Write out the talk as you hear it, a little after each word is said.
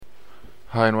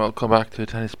Hi and welcome back to the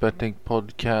Tennis Betting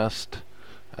Podcast.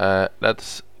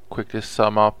 Let's quickly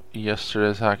sum up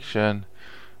yesterday's action,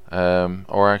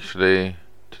 or actually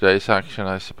today's action,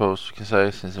 I suppose we can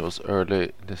say, since it was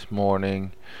early this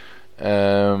morning. We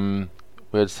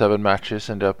had 7 matches,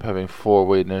 ended up having 4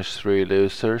 winners, 3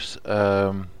 losers.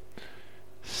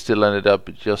 Still ended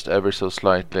up just ever so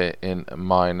slightly in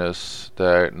minus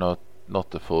there, not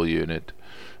the full unit,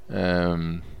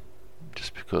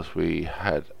 just because we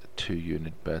had 2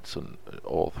 unit bets on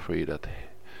all 3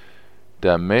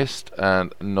 that missed,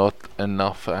 and not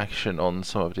enough action on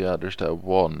some of the others that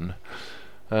won.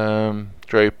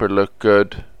 Draper looked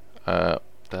good. That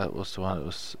was the one that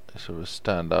was sort of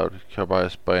standout.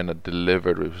 Carvalhos Baena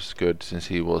delivered, which was good since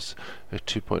he was a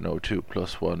 2.02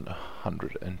 plus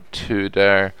 102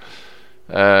 there.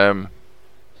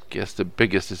 Guess the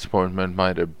biggest disappointment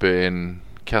might have been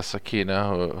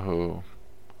Kasakina, who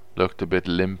looked a bit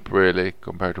limp really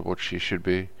compared to what she should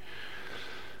be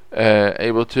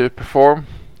able to perform.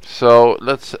 So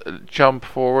let's jump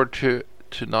forward to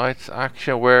tonight's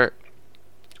action, where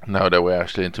now that we're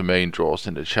actually into main draws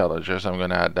in the challengers, I'm going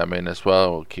to add them in as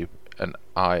well. We'll keep an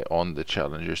eye on the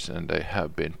challengers, and they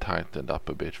have been tightened up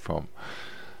a bit from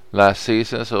last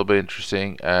season, so it'll be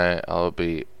interesting. I'll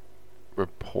be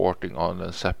reporting on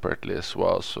them separately as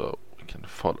well, so we can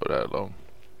follow that along.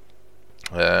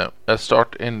 Let's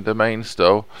start in the mains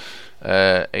though.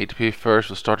 ATP first.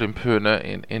 We'll start in Pune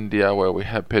in India, where we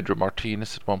have Pedro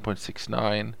Martinez at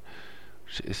 1.69,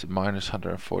 which is minus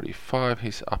 145.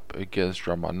 He's up against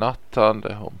Ramanathan,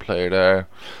 the home player there.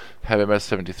 Have him at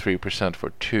 73% for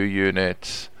 2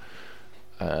 units.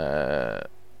 Yeah,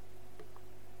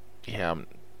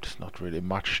 there's not really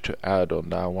much to add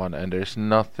on that one, and there's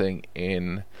nothing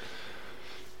in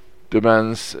the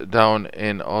men's down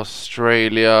in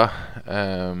Australia,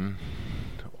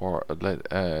 or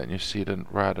New Zealand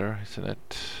rather, isn't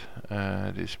it?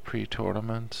 These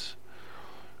pre-tournaments.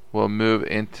 We'll move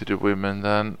into the women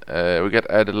then. We get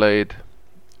Adelaide,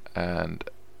 and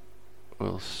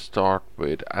we'll start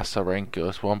with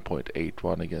Azarenka's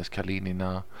 1.81 against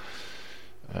Kalinina.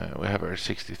 We have her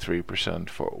 63%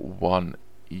 for 1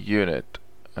 unit.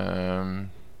 Yeah,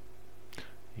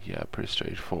 pretty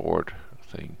straightforward. I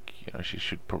think she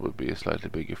should probably be a slightly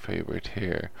bigger favorite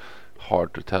here.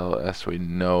 Hard to tell, as we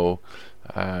know.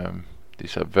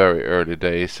 These are very early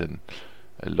days, and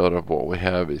a lot of what we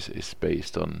have is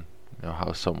based on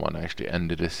how someone actually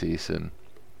ended the season.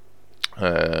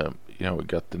 We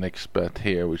got the next bet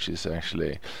here, which is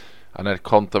actually Anett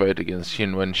Kontaveit against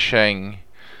Qinwen Zheng.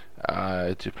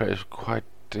 Two players quite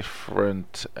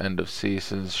different end of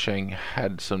seasons. Zheng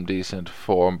had some decent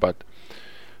form, but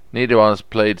neither one's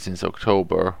played since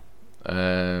October,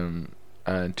 and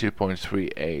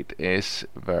 2.38 is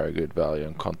very good value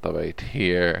on Kontaveit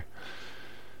here.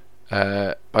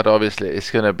 But obviously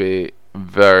it's going to be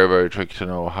very, very tricky to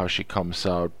know how she comes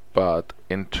out. But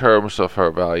in terms of her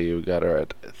value, we got her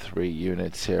at 3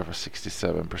 units here for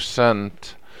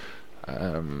 67%.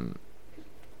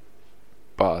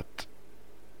 But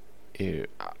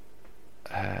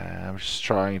I'm just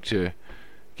trying to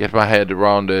get my head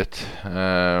around it,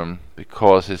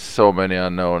 because it's so many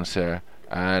unknowns here,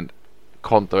 and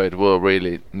Kontaveit will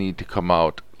really need to come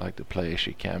out like the player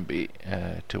she can be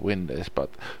to win this,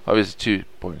 but obviously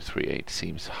 2.38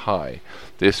 seems high.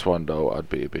 This one though I'd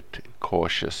be a bit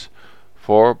cautious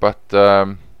for, but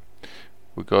we're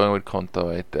going with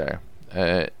Kontaveit there.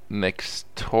 Next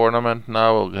tournament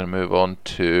now, we're going to move on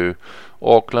to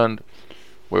Auckland,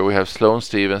 where we have Sloane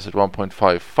Stevens at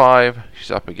 1.55.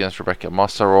 She's up against Rebecca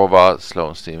Masarova.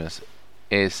 Sloane Stevens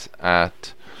is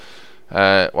at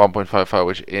 1.55,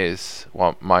 which is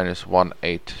minus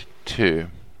 182.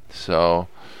 So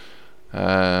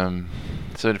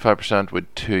 75%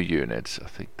 with 2 units. I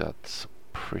think that's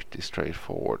pretty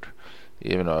straightforward,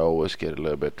 even though I always get a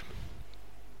little bit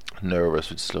nervous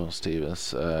with Sloane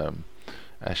Stevens,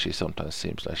 as she sometimes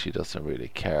seems like she doesn't really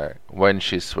care. When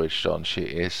she's switched on, she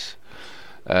is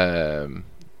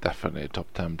definitely a top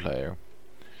 10 player.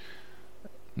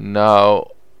 Now,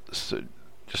 so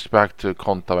just back to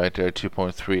Kontaveit there,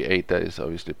 2.38, that is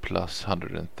obviously plus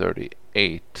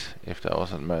 138 if that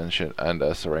wasn't mentioned, and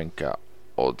Azarenka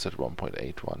odds at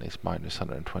 1.81 is minus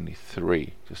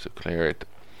 123, just to clear it.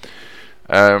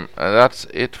 And that's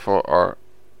it for our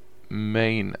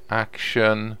main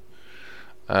action.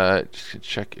 Just to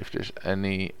check if there's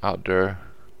any other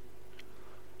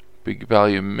big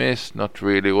value missed. Not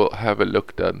really. We'll have a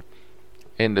look then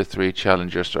in the 3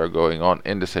 challengers that are going on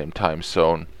in the same time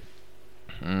zone.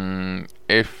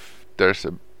 If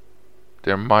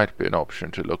there might be an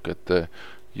option to look at the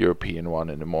European one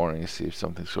in the morning, see if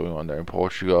something's going on there in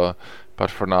Portugal. But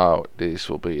for now, these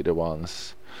will be the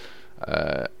ones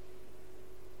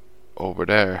over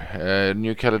there.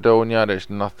 New Caledonia, there's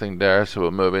nothing there, so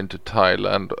we'll move into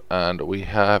Thailand, and we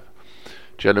have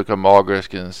Gianluca Margaret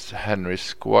against Henry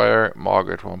Squire.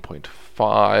 Margaret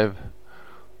 1.5,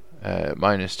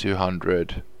 minus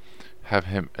 200. Have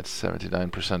him at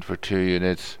 79% for 2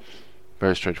 units.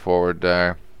 Very straightforward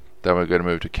there. Then we're going to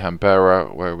move to Canberra,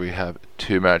 where we have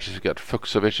 2 matches. We've got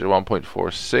Fucsovics at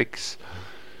 1.46,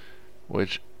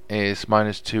 which is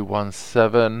minus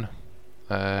 217.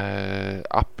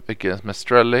 Up against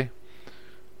Maestrelli.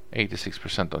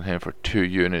 86% on him for 2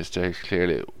 units. There he's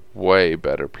clearly way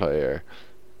better player.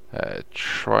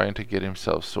 Trying to get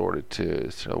himself sorted to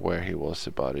where he was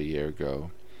about a year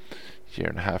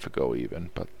and a half ago even,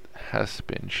 but has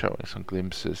been showing some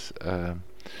glimpses.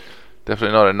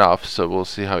 Definitely not enough, so we'll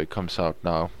see how he comes out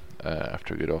now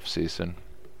after a good off season.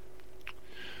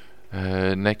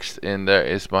 Next in there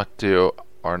is Matteo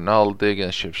Arnaldi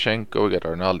against Shevchenko. We got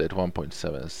Arnaldi at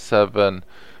 1.77,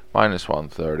 minus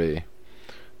 130,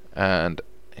 and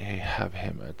we have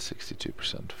him at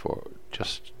 62% for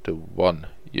just the 1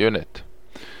 unit.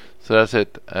 So that's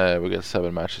it. We got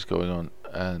 7 matches going on,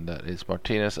 and that is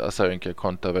Martinez, Azarenka,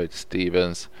 Kontaveit,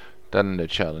 Stevens. Then in the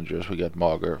challengers we got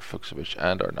Mager, Fucsovics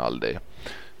and Arnaldi.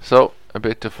 So a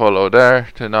bit to follow there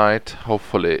tonight.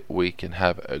 Hopefully we can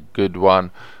have a good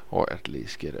one, or at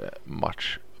least get a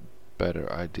much better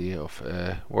idea of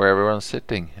where everyone's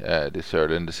sitting this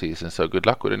early in the season. So good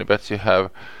luck with any bets you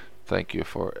have. Thank you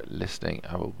for listening.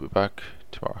 I will be back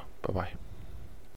tomorrow. Bye bye.